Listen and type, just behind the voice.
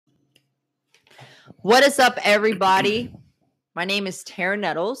What is up, everybody? My name is Tara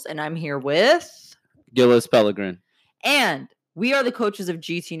Nettles, and I'm here with Gillis Pellegrin. And we are the coaches of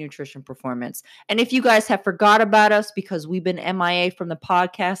GT Nutrition Performance. And if you guys have forgot about us because we've been MIA from the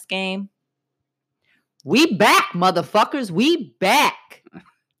podcast game, we back, motherfuckers. We back.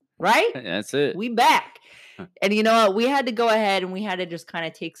 Right? That's it. We back. And you know what? We had to go ahead and we had to just kind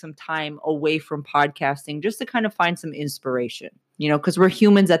of take some time away from podcasting just to kind of find some inspiration, because we're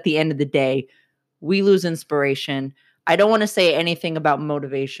humans at the end of the day. We lose inspiration. I don't want to say anything about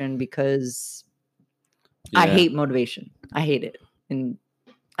motivation because I hate motivation. I hate it. And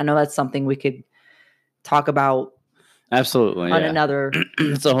I know that's something we could talk about. Absolutely. On another.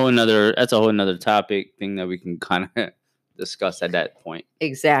 That's a whole nother topic thing that we can kind of discuss at that point.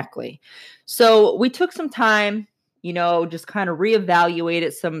 Exactly. So we took some time, just kind of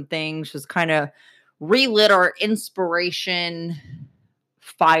reevaluated some things, just kind of relit our inspiration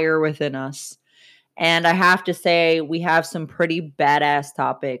fire within us. And I have to say, we have some pretty badass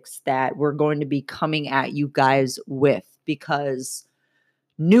topics that we're going to be coming at you guys with because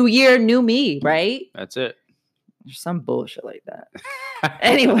new year, new me, right? That's it. There's some bullshit like that.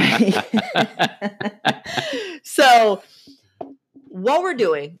 Anyway. So what we're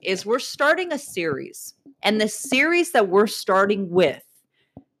doing is we're starting a series. And the series that we're starting with,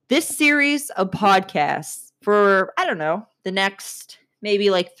 this series of podcasts for, I don't know, the next maybe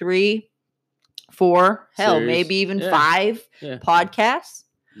like 3, 4, series. Maybe even 5 podcasts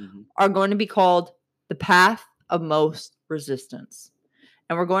are going to be called The Path of Most Resistance.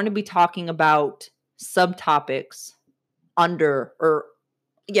 And we're going to be talking about subtopics under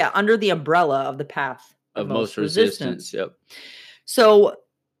the umbrella of the path of most resistance. Yep. So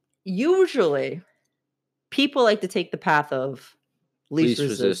usually people like to take the path of least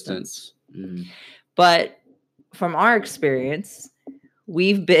resistance. Mm-hmm. But from our experience,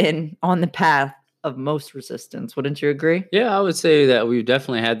 we've been on the path of most resistance. Wouldn't you agree? Yeah, I would say that we've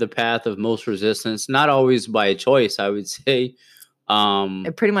definitely had the path of most resistance, not always by choice, I would say.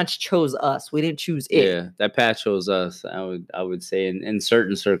 It pretty much chose us. We didn't choose it. Yeah, that path chose us, I would say in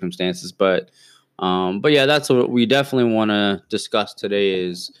certain circumstances. But yeah, that's what we definitely want to discuss today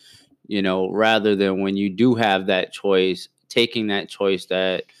is, rather than when you do have that choice, taking that choice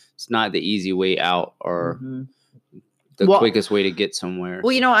that it's not the easy way out or the quickest way to get somewhere.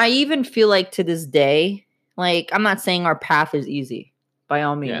 Well, I even feel like to this day, like I'm not saying our path is easy by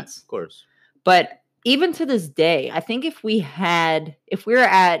all means. Yeah, of course. But even to this day, I think if we were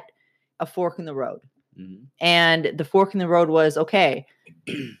at a fork in the road and the fork in the road was, okay,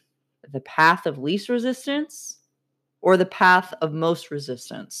 the path of least resistance or the path of most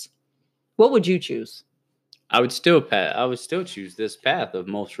resistance, what would you choose? I would still choose this path of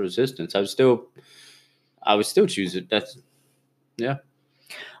most resistance. I would still choose it.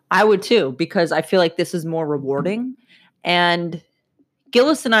 I would too, because I feel like this is more rewarding. And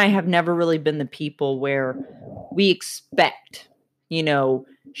Gillis and I have never really been the people where we expect,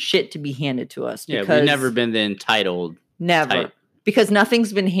 shit to be handed to us. Yeah, we've never been the entitled. Never. Type. Because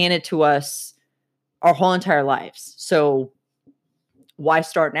nothing's been handed to us our whole entire lives. So why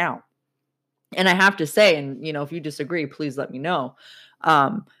start now? And I have to say, and if you disagree, please let me know.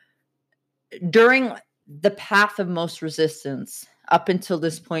 During the path of most resistance up until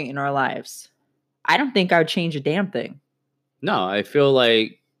this point in our lives, I don't think I would change a damn thing. No, I feel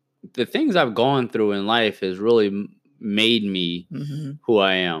like the things I've gone through in life has really made me who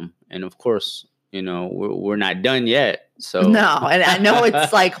I am. And of course, we're not done yet. So no, and I know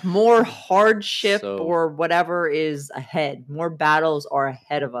it's like more hardship or whatever is ahead. More battles are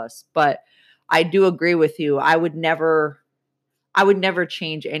ahead of us. But I do agree with you. I would never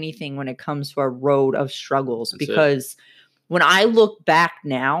change anything when it comes to our road of struggles. Because when I look back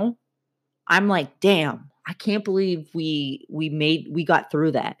now, I'm like, damn. I can't believe we got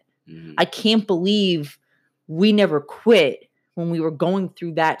through that. I can't believe we never quit when we were going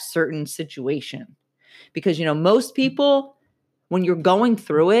through that certain situation. Because, most people, when you're going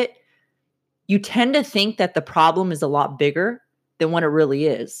through it, you tend to think that the problem is a lot bigger than what it really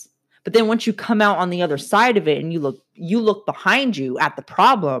is. But then once you come out on the other side of it and you look behind you at the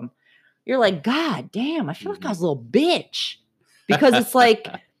problem, you're like, God damn, I feel like I was a little bitch. Because it's like,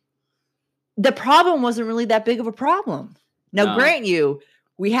 the problem wasn't really that big of a problem. Now, grant you,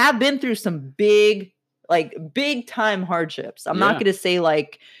 we have been through some big time hardships. I'm not going to say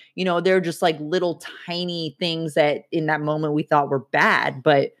they're just like little tiny things that in that moment we thought were bad,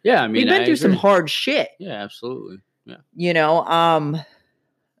 but we've been through some hard shit. Yeah, absolutely. Yeah.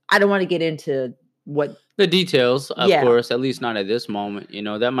 I don't want to get into what the details, of course, at least not at this moment.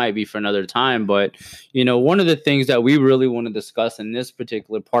 That might be for another time. But, one of the things that we really want to discuss in this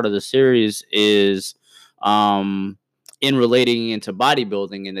particular part of the series is in relating into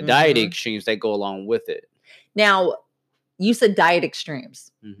bodybuilding and the diet extremes that go along with it. Now, you said diet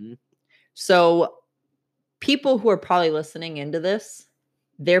extremes. Mm-hmm. So people who are probably listening into this,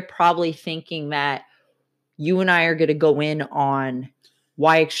 they're probably thinking that you and I are going to go in on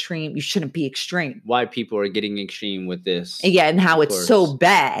why extreme, you shouldn't be extreme. Why people are getting extreme with this. Yeah, and how it's so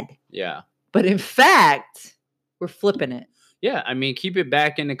bad. Yeah. But in fact, we're flipping it. Yeah, I mean, keep it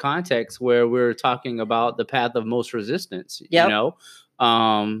back in the context where we're talking about the path of most resistance.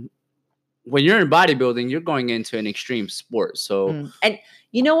 When you're in bodybuilding, you're going into an extreme sport. So, and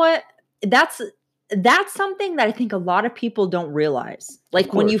you know what? That's something that I think a lot of people don't realize.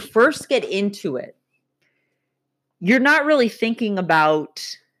 Like when you first get into it, you're not really thinking about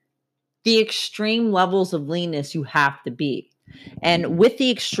the extreme levels of leanness you have to be. And with the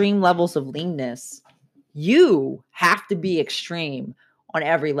extreme levels of leanness, you have to be extreme on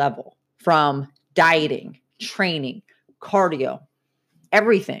every level, from dieting, training, cardio,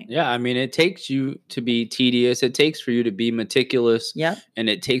 everything. Yeah, I mean, it takes you to be tedious. It takes for you to be meticulous. Yeah. And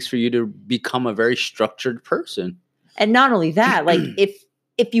it takes for you to become a very structured person. And not only that, like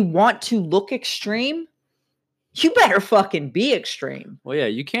if you want to look extreme, you better fucking be extreme. Well, yeah,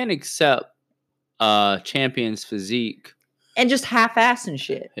 you can't accept champion's physique and just half-ass and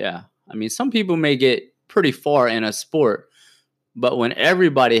shit. Yeah. I mean, some people may get pretty far in a sport, but when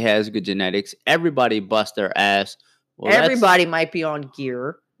everybody has good genetics, everybody busts their ass. Well, everybody might be on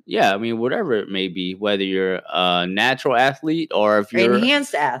gear. Yeah, I mean, whatever it may be, whether you're a natural athlete or if you're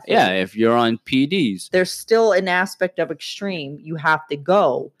enhanced athlete. Yeah, if you're on PDs. There's still an aspect of extreme you have to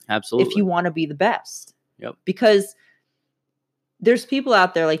go. Absolutely. If you want to be the best. Yep. Because there's people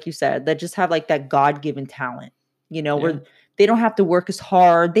out there, like you said, that just have like that God-given talent, where they don't have to work as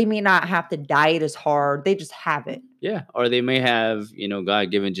hard. They may not have to diet as hard. They just have it. Yeah. Or they may have,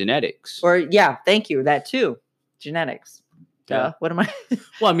 God-given genetics. Or thank you. That too. Genetics. Yeah. What am I?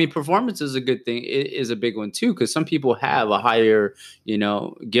 Well, I mean, performance is a good thing. It is a big one too, because some people have a higher,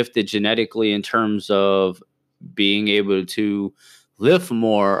 gifted genetically in terms of being able to lift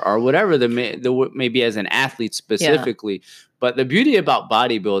more or whatever maybe as an athlete specifically. Yeah. But the beauty about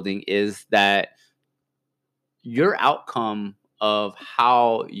bodybuilding is that your outcome of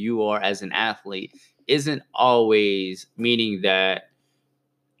how you are as an athlete isn't always meaning that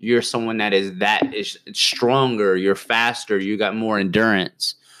you're someone that is stronger, you're faster, you got more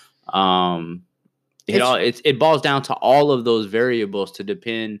endurance. It boils down to all of those variables to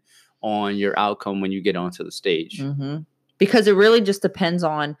depend on your outcome when you get onto the stage. Mm-hmm. Because it really just depends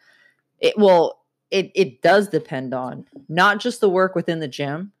on it. Well, it does depend on not just the work within the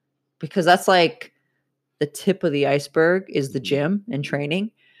gym, because that's like the tip of the iceberg is the gym and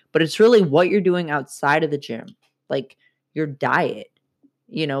training, but it's really what you're doing outside of the gym, like your diet.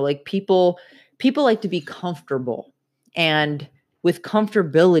 Like people like to be comfortable, and with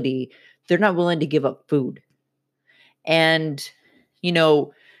comfortability, they're not willing to give up food. And,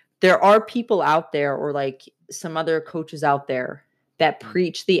 there are people out there, or like some other coaches out there, that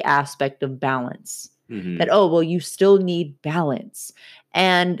preach the aspect of balance. Mm-hmm. That, you still need balance.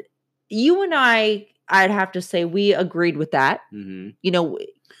 And you and I'd have to say we agreed with that. Mm-hmm.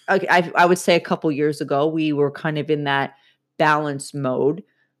 I would say a couple years ago, we were kind of in that balance mode.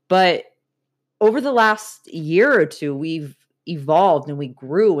 But over the last year or two, we've evolved and we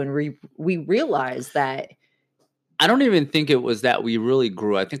grew, and we realized that. I don't even think it was that we really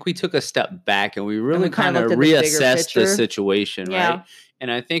grew. I think we took a step back and we really kind of reassessed the situation, right? And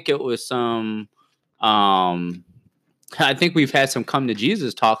I think it was some, I think we've had some come to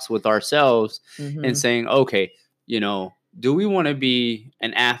Jesus talks with ourselves and saying, okay, do we want to be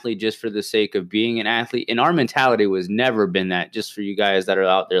an athlete just for the sake of being an athlete? And our mentality was never been that. Just for you guys that are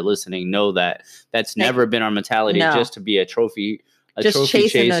out there listening, know that that's never been our mentality, just to be a trophy. Just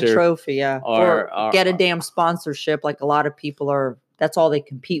chasing a trophy, yeah. Or get a damn sponsorship like a lot of people are. That's all they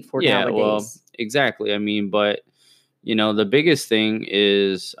compete for nowadays. Well, exactly. I mean, but, the biggest thing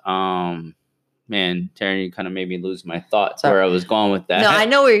is, man, Taryn, you kind of made me lose my thoughts where I was going with that. No, I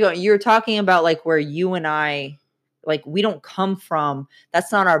know where you're going. You're talking about like where you and I, like we don't come from.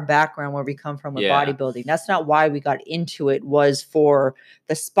 That's not our background where we come from with bodybuilding. That's not why we got into it, was for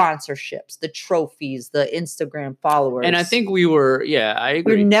the sponsorships, the trophies, the Instagram followers. And I think we were, I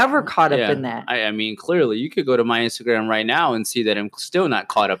agree. We're never caught up in that. I mean, clearly you could go to my Instagram right now and see that I'm still not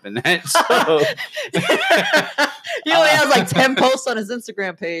caught up in that. So he only has like 10 posts on his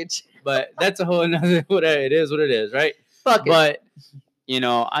Instagram page. But that's a whole another, it is what it is, right? Fuck it. But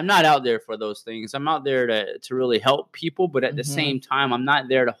I'm not out there for those things. I'm out there to really help people, but at the same time, I'm not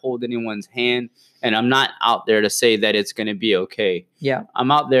there to hold anyone's hand, and I'm not out there to say that it's going to be okay. Yeah.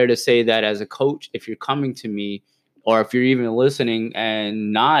 I'm out there to say that as a coach, if you're coming to me, or if you're even listening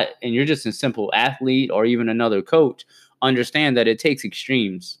and you're just a simple athlete or even another coach, understand that it takes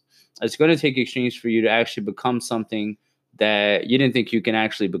extremes. It's going to take extremes for you to actually become something that you didn't think you can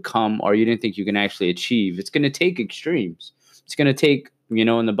actually become, or you didn't think you can actually achieve. It's going to take extremes. It's going to take,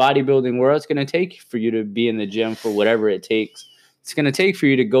 in the bodybuilding world, it's going to take for you to be in the gym for whatever it takes. It's going to take for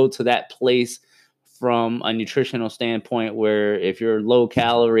you to go to that place from a nutritional standpoint where if you're low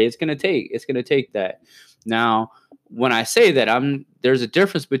calorie, it's going to take that. Now, when I say that, there's a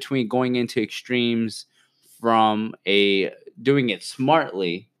difference between going into extremes from doing it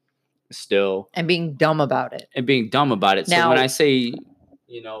smartly still and being dumb about it. Now, so when I say,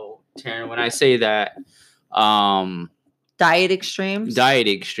 Taryn, when I say that, diet extremes,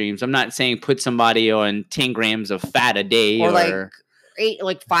 I'm not saying put somebody on 10 grams of fat a day or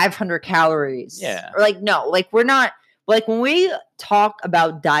like 500 calories. Yeah. Or we're not when we talk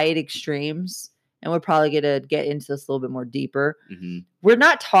about diet extremes, and we're probably going to get into this a little bit more deeper. Mm-hmm. We're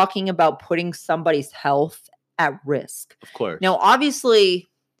not talking about putting somebody's health at risk. Of course. Now, obviously,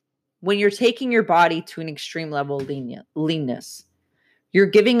 when you're taking your body to an extreme level of leanness, you're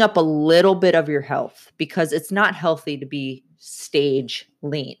giving up a little bit of your health because it's not healthy to be stage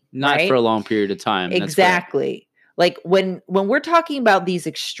lean. Not right? for a long period of time. Exactly. Like when we're talking about these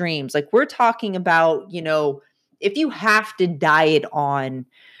extremes, like we're talking about, if you have to diet on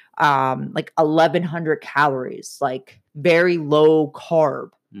like 1,100 calories, like very low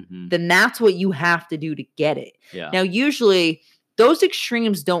carb, then that's what you have to do to get it. Yeah. Now, usually those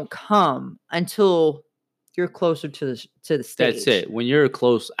extremes don't come until you're closer to the stage. That's it. When you're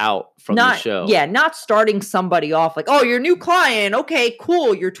close out from the show. Yeah, not starting somebody off like, oh, you're a new client. Okay,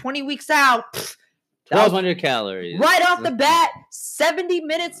 cool. You're 20 weeks out. 1,200 calories. Right off the bat, 70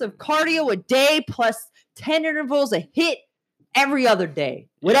 minutes of cardio a day plus 10 intervals a hit every other day.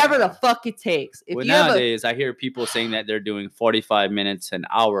 Whatever the fuck it takes. Nowadays, I hear people saying that they're doing 45 minutes, an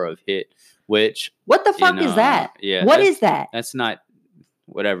hour of hit, which... What the fuck is that? Yeah. What is that? That's not...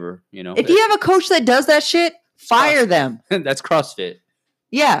 Whatever, If you have a coach that does that shit, fire them. That's CrossFit.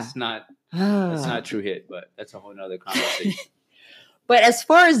 Yeah. It's not... That's not true hit, but that's a whole nother conversation. But as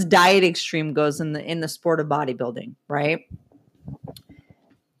far as diet extreme goes in the sport of bodybuilding, right?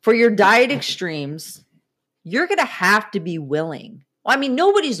 For your diet extremes, you're going to have to be willing. Well, I mean,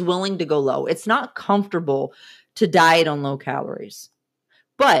 nobody's willing to go low. It's not comfortable to diet on low calories.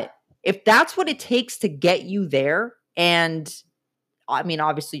 But if that's what it takes to get you there, and I mean,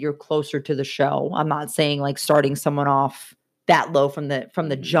 obviously you're closer to the show. I'm not saying like starting someone off that low from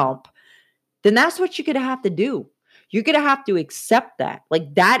the jump. Then that's what you're going to have to do. You're going to have to accept that.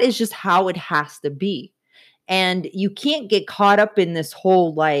 Like that is just how it has to be. And you can't get caught up in this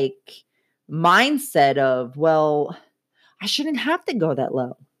whole like mindset of, well, I shouldn't have to go that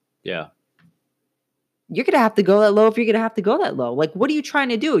low. Yeah. You're going to have to go that low if you're going to have to go that low. Like, what are you trying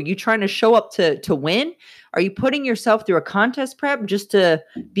to do? Are you trying to show up to win? Are you putting yourself through a contest prep just to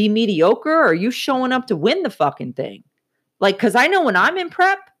be mediocre? Or are you showing up to win the fucking thing? Like, because I know when I'm in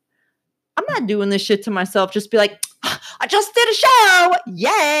prep, I'm not doing this shit to myself. Just be like, I just did a show.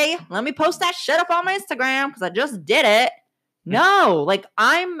 Yay. Let me post that shit up on my Instagram because I just did it. No, like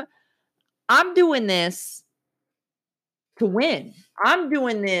I'm doing this to win. I'm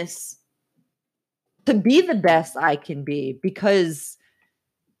doing this to be the best I can be, because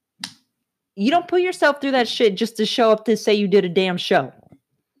you don't put yourself through that shit just to show up to say you did a damn show.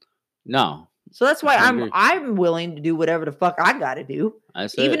 No. So that's why I'm willing to do whatever the fuck I got to do.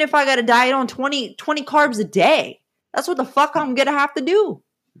 Even if I got to diet on 20 carbs a day. That's what the fuck I'm going to have to do.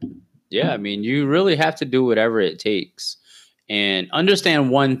 Yeah, I mean, you really have to do whatever it takes. And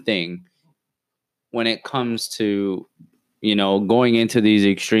understand one thing when it comes to, going into these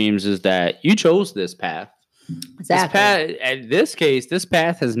extremes is that you chose this path. Exactly. This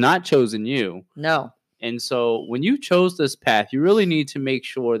path has not chosen you. No. And so when you chose this path, you really need to make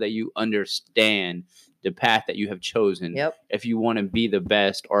sure that you understand the path that you have chosen. Yep. If you want to be the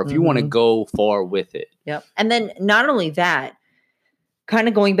best, or if you want to go far with it. Yep. And then not only that, kind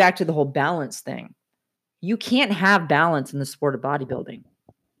of going back to the whole balance thing, you can't have balance in the sport of bodybuilding.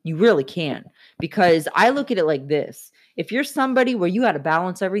 You really can. Because I look at it like this. If you're somebody where you got to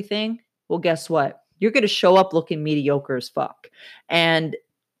balance everything, well, guess what? You're going to show up looking mediocre as fuck. And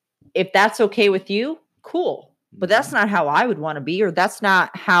if that's okay with you, cool. But that's not how I would want to be, or that's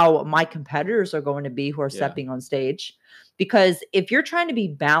not how my competitors are going to be who are stepping on stage. Because if you're trying to be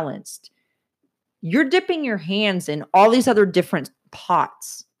balanced, you're dipping your hands in all these other different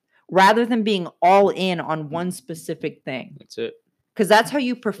pots rather than being all in on one specific thing. That's it. Because that's how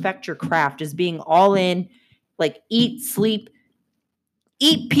you perfect your craft, is being all in, like eat, sleep,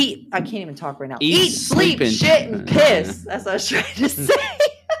 eat, I can't even talk right now. Eat, sleep, shit, and piss. That's what I was trying to say.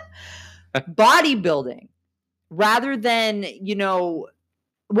 Bodybuilding, rather than,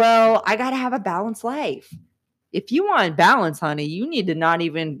 well, I got to have a balanced life. If you want balance, honey, you need to not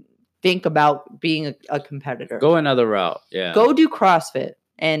even think about being a competitor. Go another route. Yeah. Go do CrossFit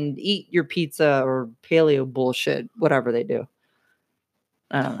and eat your pizza or paleo bullshit, whatever they do.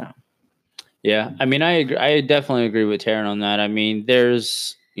 I don't know. Yeah. I mean, I agree. I definitely agree with Taryn on that. I mean,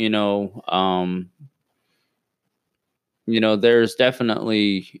 there's, there's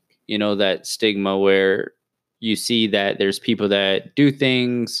definitely, that stigma where you see that there's people that do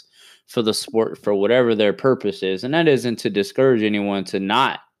things for the sport for whatever their purpose is. And that isn't to discourage anyone to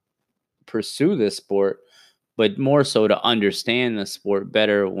not pursue this sport, but more so to understand the sport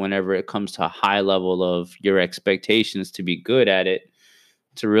better whenever it comes to a high level of your expectations to be good at it,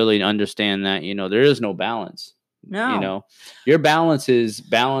 to really understand that, there is no balance. No. Your balance is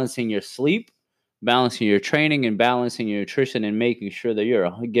balancing your sleep, balancing your training, and balancing your nutrition, and making sure that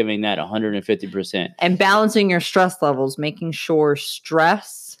you're giving that 150%. And balancing your stress levels, making sure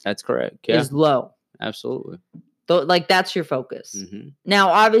stress that's correct. is low. Absolutely. Like, that's your focus. Mm-hmm. Now,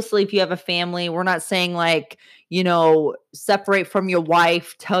 obviously, if you have a family, we're not saying like, separate from your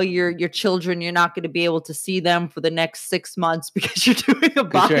wife, tell your children you're not going to be able to see them for the next 6 months because you're doing a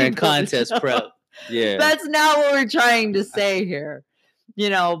bodybuilding. You're in contest prep. Yeah. That's not what we're trying to say here.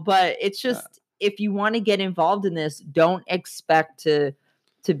 But it's just, if you want to get involved in this, don't expect to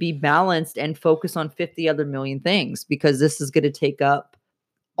be balanced and focus on 50 other million things, because this is going to take up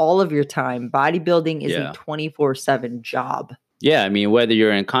all of your time. Bodybuilding is a 24/7 job. Yeah, I mean, whether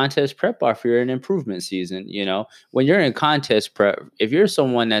you're in contest prep or if you're in improvement season, when you're in contest prep, if you're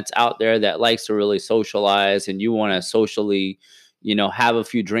someone that's out there that likes to really socialize and you want to socially, have a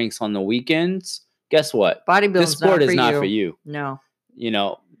few drinks on the weekends, guess what? Bodybuilding, this sport is not for you. No.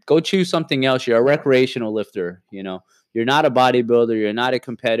 Go choose something else. You're a recreational lifter. You're not a bodybuilder. You're not a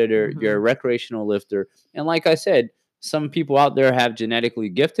competitor. Mm-hmm. You're a recreational lifter. And like I said, some people out there have genetically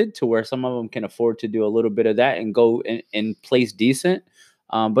gifted to where some of them can afford to do a little bit of that and go and place decent.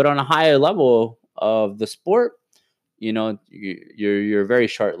 But on a higher level of the sport, you're very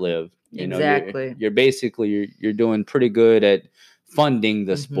short-lived. Exactly. You're basically you're doing pretty good at funding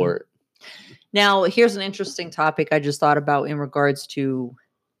the mm-hmm. sport. Now, here's an interesting topic I just thought about in regards to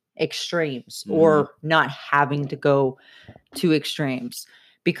extremes mm-hmm. or not having to go to extremes,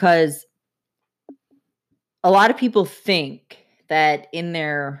 because a lot of people think that in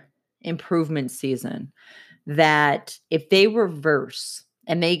their improvement season, that if they reverse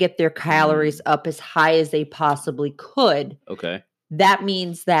and they get their calories up as high as they possibly could, okay, that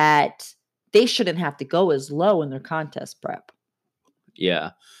means that they shouldn't have to go as low in their contest prep.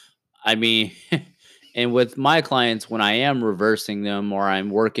 Yeah. I mean, and with my clients, when I am reversing them or I'm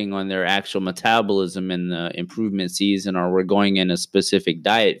working on their actual metabolism in the improvement season, or we're going in a specific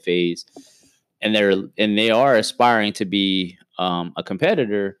diet phase, and they are aspiring to be a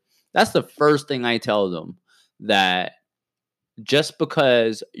competitor, that's the first thing I tell them, that just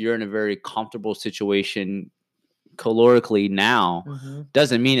because you're in a very comfortable situation calorically now mm-hmm.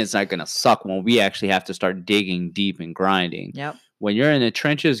 doesn't mean it's not going to suck when we actually have to start digging deep and grinding. Yep. When you're in the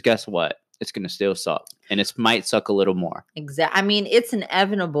trenches, guess what? It's going to still suck, and it might suck a little more. Exactly. I mean, it's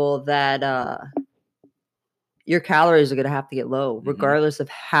inevitable that your calories are going to have to get low, mm-hmm. regardless of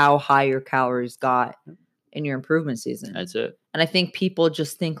how high your calories got in your improvement season. That's it. And I think people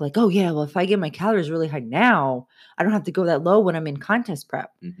just think like, oh yeah, well, if I get my calories really high now, I don't have to go that low when I'm in contest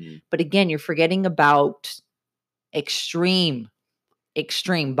prep. Mm-hmm. But again, you're forgetting about extreme.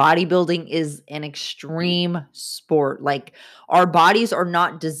 Bodybuilding is an extreme sport. Like, our bodies are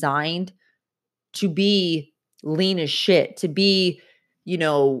not designed to be lean as shit, to be,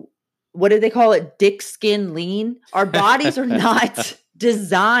 what do they call it? Dick skin lean. Our bodies are not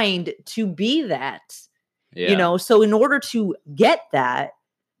designed to be that, so in order to get that,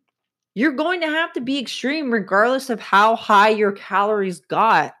 you're going to have to be extreme regardless of how high your calories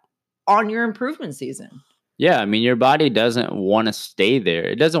got on your improvement season. Yeah, I mean, your body doesn't want to stay there.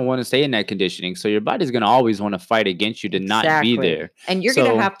 It doesn't want to stay in that conditioning. So your body's going to always want to fight against you to not be there. And you're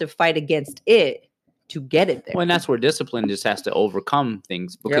going to have to fight against it to get it there. Well, and that's where discipline just has to overcome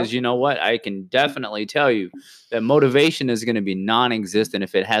things, because you know what? I can definitely tell you that motivation is going to be non-existent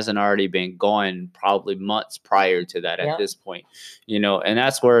if it hasn't already been going probably months prior to that at this point, and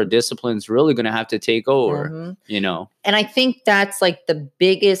that's where discipline's really going to have to take over, mm-hmm. And I think that's like the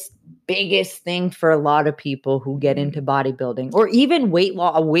biggest biggest thing for a lot of people who get into bodybuilding or even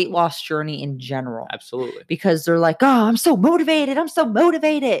a weight loss journey in general. Absolutely. Because they're like, oh, I'm so motivated.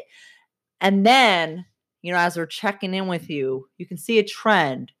 And then, as we're checking in with you, you can see a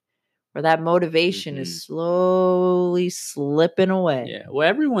trend where that motivation is slowly slipping away. Yeah. Well,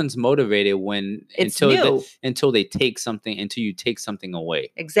 everyone's motivated until you take something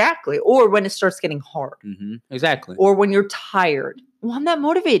away. Exactly. Or when it starts getting hard. Exactly. Or when you're tired. Well, I'm not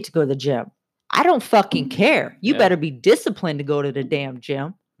motivated to go to the gym. I don't fucking care. You better be disciplined to go to the damn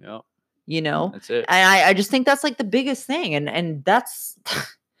gym. Yeah. That's it. And I just think that's like the biggest thing. And that's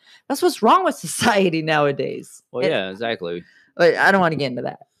what's wrong with society nowadays. Well, yeah, exactly. But I don't want to get into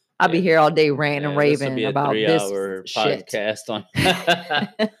that. I'll be here all day ranting and raving about this 3-hour shit. podcast on.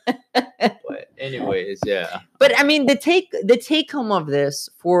 But anyways, yeah. But I mean, the take home of this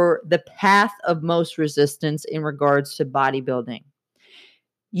for the path of most resistance in regards to bodybuilding,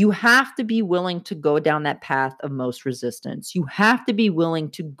 you have to be willing to go down that path of most resistance. You have to be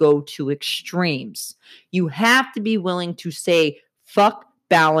willing to go to extremes. You have to be willing to say, fuck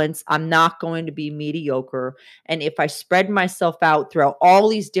balance. I'm not going to be mediocre. And if I spread myself out throughout all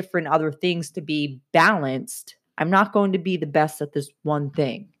these different other things to be balanced, I'm not going to be the best at this one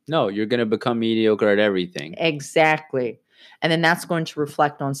thing. No, you're going to become mediocre at everything. Exactly. And then that's going to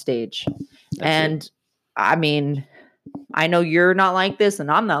reflect on stage. I mean, I know you're not like this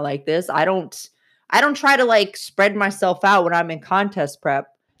and I'm not like this. I don't try to like spread myself out when I'm in contest prep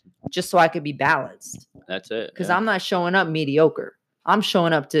just so I could be balanced. That's it. Because I'm not showing up mediocre. I'm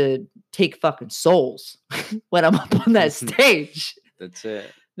showing up to take fucking souls when I'm up on that stage. That's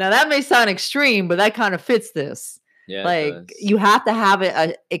it. Now that may sound extreme, but that kind of fits this. Yeah. Like you have to have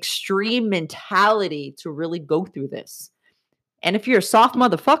an extreme mentality to really go through this. And if you're a soft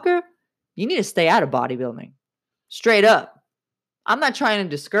motherfucker, you need to stay out of bodybuilding. Straight up. I'm not trying to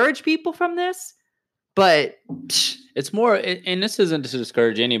discourage people from this, but it's more, and this isn't to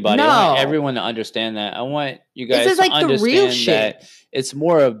discourage anybody. No. I want everyone to understand that. I want you guys to like understand that it's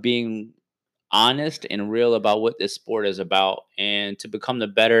more of being honest and real about what this sport is about, and to become the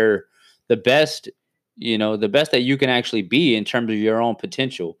best that you can actually be in terms of your own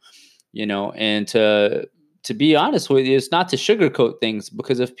potential, and to be honest with you, it's not to sugarcoat things,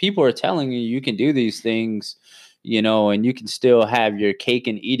 because if people are telling you can do these things, and you can still have your cake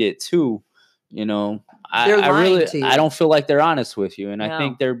and eat it too, I don't feel like they're honest with you. And I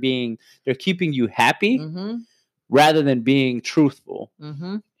think they're keeping you happy rather than being truthful.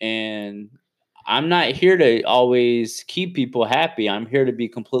 And I'm not here to always keep people happy. I'm here to be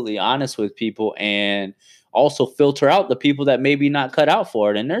completely honest with people and also filter out the people that maybe not cut out for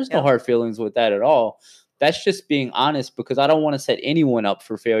it. And there's no hard feelings with that at all. That's just being honest, because I don't want to set anyone up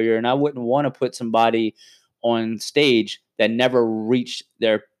for failure. And I wouldn't want to put somebody on stage that never reached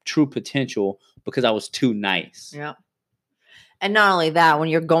their true potential because I was too nice. Yeah. And not only that, when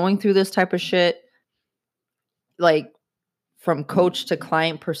you're going through this type of shit, like from coach to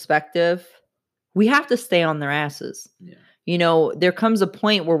client perspective, we have to stay on their asses. Yeah. There comes a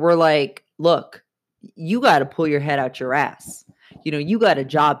point where we're like, look, you got to pull your head out your ass. You got a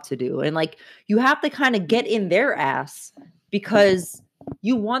job to do. And like, you have to kind of get in their ass because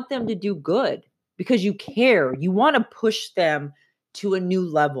you want them to do good, because you care. You want to push them to a new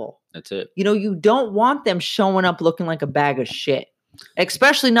level. That's it. You don't want them showing up looking like a bag of shit,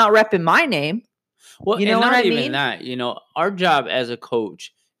 especially not repping my name. Well, you know and not what I even mean? that, our job as a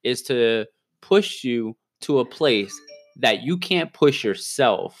coach is to push you to a place that you can't push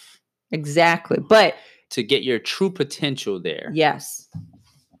yourself. Exactly. But to get your true potential there. Yes.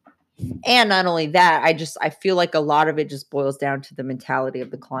 And not only that, I feel like a lot of it just boils down to the mentality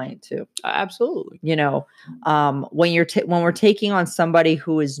of the client too. Absolutely. When we're taking on somebody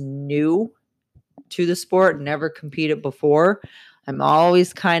who is new to the sport, never competed before, I'm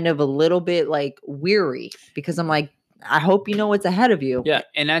always kind of a little bit like weary, because I'm like, I hope you know what's ahead of you. Yeah.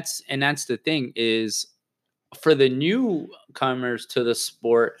 And that's the thing is, for the newcomers to the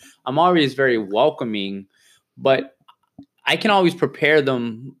sport, I'm always very welcoming, but I can always prepare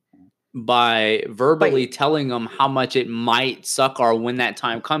them by verbally telling them how much it might suck, or when that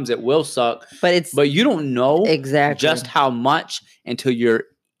time comes, it will suck. But you don't know exactly just how much until you're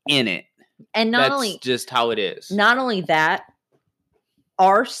in it. And that's just how it is. Not only that,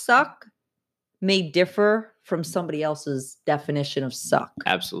 our suck may differ from somebody else's definition of suck.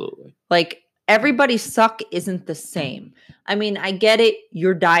 Absolutely. Like, everybody's suck isn't the same. I mean, I get it.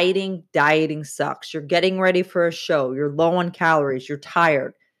 You're dieting sucks. You're getting ready for a show. You're low on calories. You're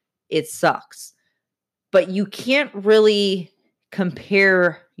tired. It sucks. But you can't really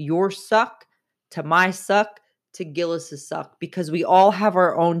compare your suck to my suck to Gillis's suck, because we all have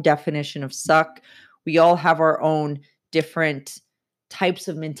our own definition of suck. We all have our own different types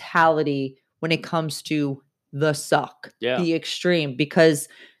of mentality when it comes to the suck, the extreme. Because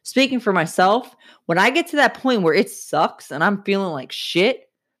speaking for myself, when I get to that point where it sucks and I'm feeling like shit,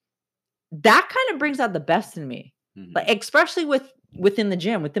 that kind of brings out the best in me. Mm-hmm. Like, especially within the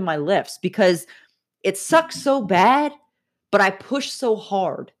gym, within my lifts, because it sucks so bad, but I push so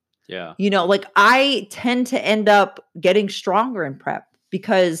hard. Yeah. You know, like I tend to end up getting stronger in prep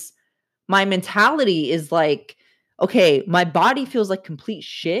because my mentality is like, okay, my body feels like complete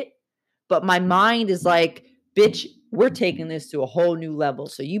shit, but my mind is like, bitch, we're taking this to a whole new level,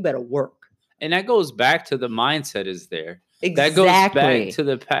 so you better work. And that goes back to the mindset is there. Exactly. That goes back to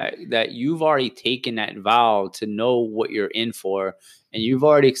the fact that you've already taken that vow to know what you're in for, and you've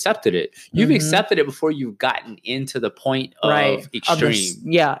already accepted it. You've accepted it before you've gotten into the point of extreme.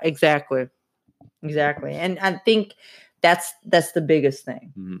 Yeah, exactly. Exactly. And I think that's the biggest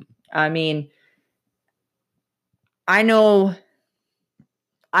thing. Mm-hmm. I mean, I know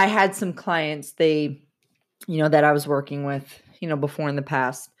I had some clients, that I was working with, before in the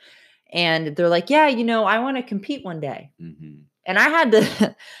past. And they're like, yeah, I want to compete one day. Mm-hmm. And I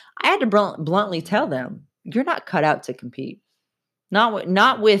had to bluntly tell them, you're not cut out to compete.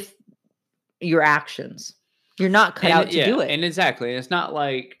 Not with your actions. You're not cut out to do it. And exactly. It's not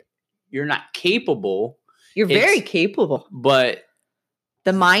like you're not capable. You're very capable. But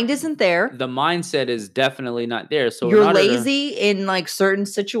the mind isn't there. The mindset is definitely not there. So you're lazy in like certain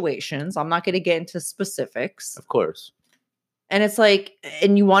situations. I'm not going to get into specifics. Of course. And it's like,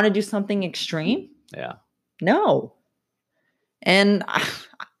 and you want to do something extreme? Yeah. No. And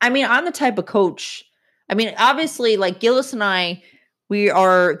I mean, I'm the type of coach. I mean, obviously, like Gillis and I, we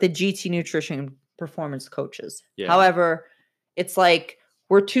are the GT Nutrition performance coaches. Yeah. However, it's like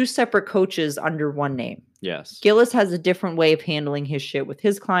we're two separate coaches under one name. Yes. Gillis has a different way of handling his shit with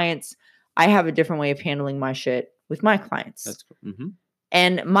his clients. I have a different way of handling my shit with my clients. That's cool. Mm-hmm.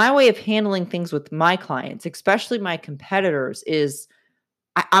 And my way of handling things with my clients, especially my competitors, is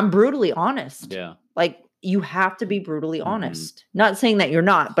I'm brutally honest. Yeah. Like, you have to be brutally honest. Mm-hmm. Not saying that you're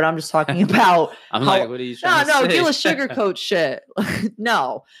not, but I'm just talking about what are you trying to say? Gillis sugarcoat shit.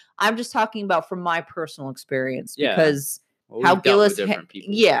 No. I'm just talking about from my personal experience. Yeah. Because how Gillis different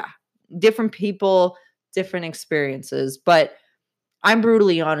people. Different people, different experiences. But I'm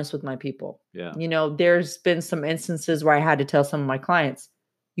brutally honest with my people. Yeah. There's been some instances where I had to tell some of my clients,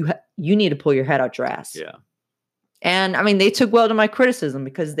 you need to pull your head out your ass. Yeah. And I mean, they took well to my criticism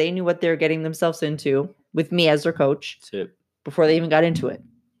because they knew what they were getting themselves into with me as their coach before they even got into it.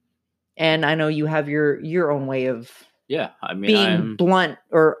 And I know you have your own way of being blunt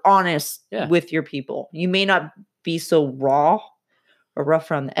or honest with your people. You may not be so raw or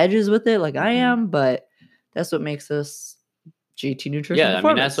rough around the edges with it like I am, but that's what makes us GT Nutrition. Yeah, I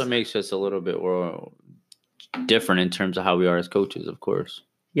mean, that's what makes us a little bit more different in terms of how we are as coaches, of course.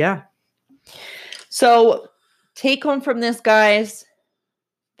 Yeah. So take home from this, guys,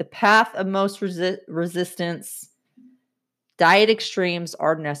 the path of most resistance. Diet extremes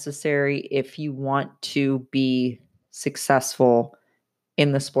are necessary if you want to be successful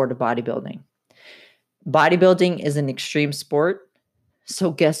in the sport of bodybuilding. Bodybuilding is an extreme sport.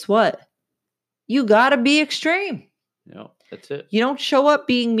 So guess what? You got to be extreme. Yeah, that's it. You don't show up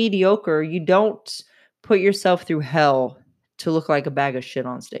being mediocre. You don't put yourself through hell to look like a bag of shit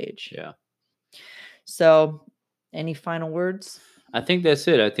on stage. Yeah. So, any final words? I think that's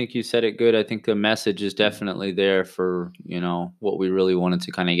it. I think you said it good. I think the message is definitely there for, what we really wanted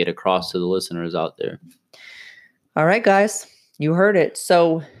to kind of get across to the listeners out there. All right, guys, you heard it.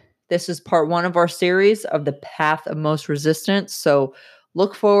 So this is part 1 of our series of the path of most resistance. So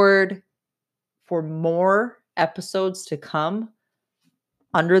look forward for more episodes to come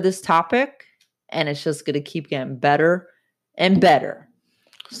under this topic. And it's just going to keep getting better and better.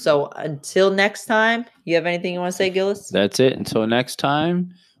 So until next time, you have anything you want to say, Gillis? That's it. Until next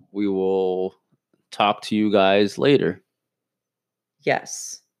time, we will talk to you guys later.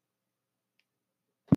 Yes.